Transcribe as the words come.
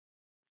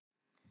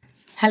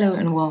Hello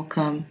and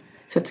welcome.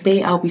 So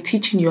today I'll be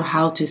teaching you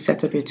how to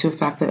set up your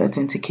two-factor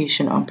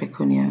authentication on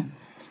Pecunia.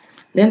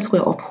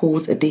 Lendsqr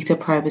upholds a data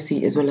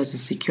privacy as well as a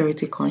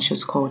security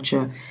conscious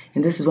culture,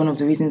 and this is one of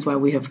the reasons why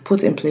we have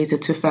put in place a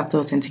two-factor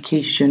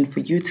authentication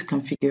for you to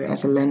configure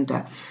as a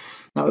lender.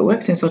 Now it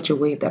works in such a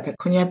way that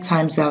Pecunia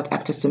times out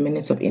after some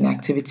minutes of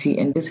inactivity,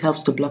 and this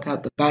helps to block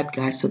out the bad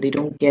guys so they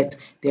don't get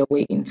their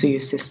way into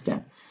your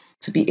system.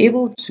 To be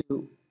able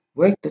to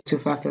work the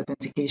two-factor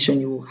authentication,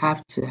 you will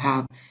have to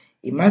have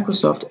a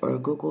Microsoft or a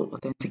Google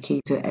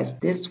authenticator, as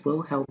this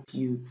will help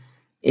you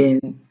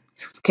in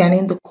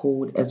scanning the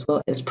code as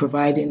well as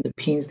providing the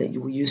pins that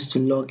you will use to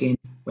log in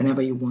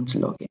whenever you want to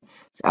log in.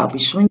 So I'll be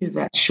showing you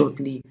that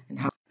shortly and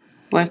how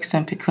it works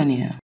on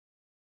Pecunia.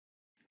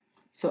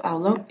 So I'll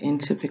log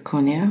into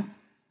Pecunia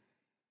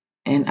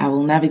and I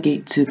will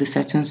navigate to the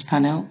settings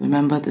panel.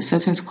 Remember, the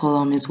settings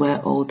column is where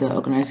all the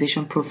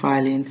organization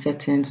profiling,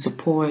 settings,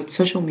 support,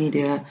 social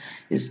media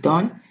is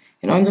done.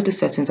 And under the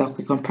settings, I'll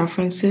click on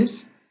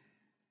preferences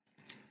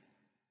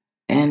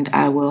and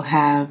I will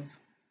have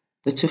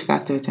the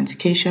two-factor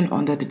authentication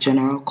under the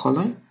general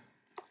column.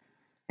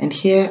 And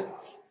here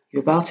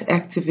you're about to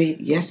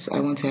activate. Yes, I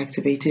want to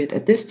activate it.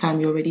 At this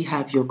time, you already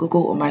have your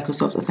Google or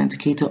Microsoft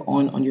authenticator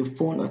on your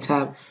phone or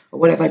tab or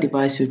whatever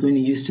device you're going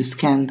to use to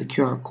scan the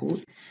QR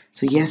code.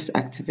 So yes,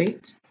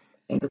 activate.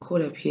 And the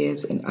code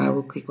appears and I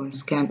will click on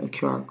scan a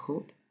QR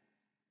code.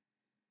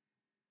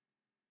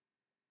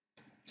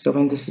 So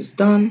when this is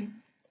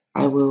done,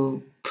 I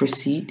will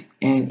proceed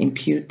and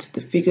impute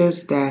the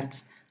figures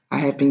that I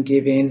have been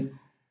given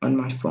on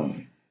my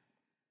phone.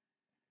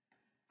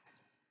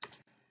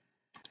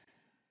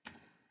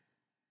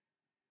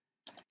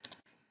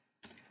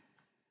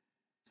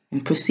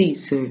 And proceed.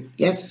 So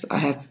yes, I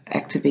have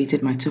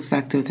activated my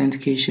two-factor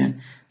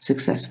authentication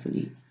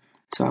successfully.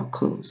 So I'll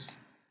close.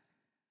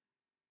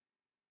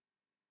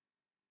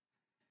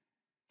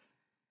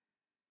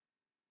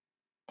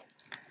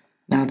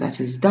 Now that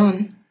is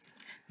done.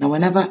 Now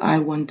whenever I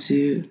want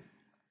to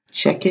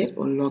check it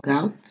or log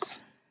out,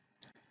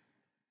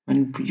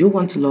 when you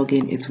want to log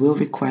in, it will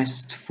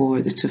request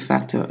for the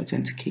two-factor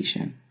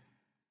authentication.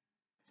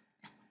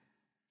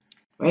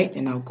 Right?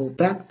 And I'll go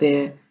back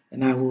there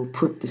and I will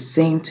put the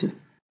same two-factor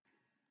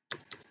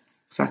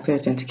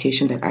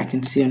authentication that I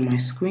can see on my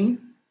screen.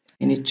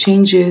 And it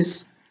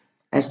changes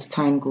as the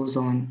time goes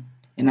on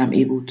and I'm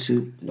able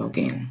to log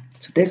in.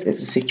 So this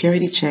is a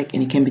security check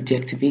and it can be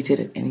deactivated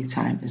at any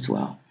time as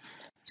well.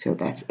 So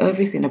that's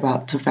everything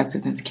about two-factor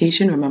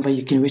authentication. Remember,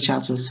 you can reach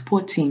out to a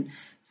support team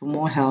for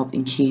more help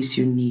in case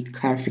you need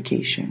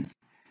clarification.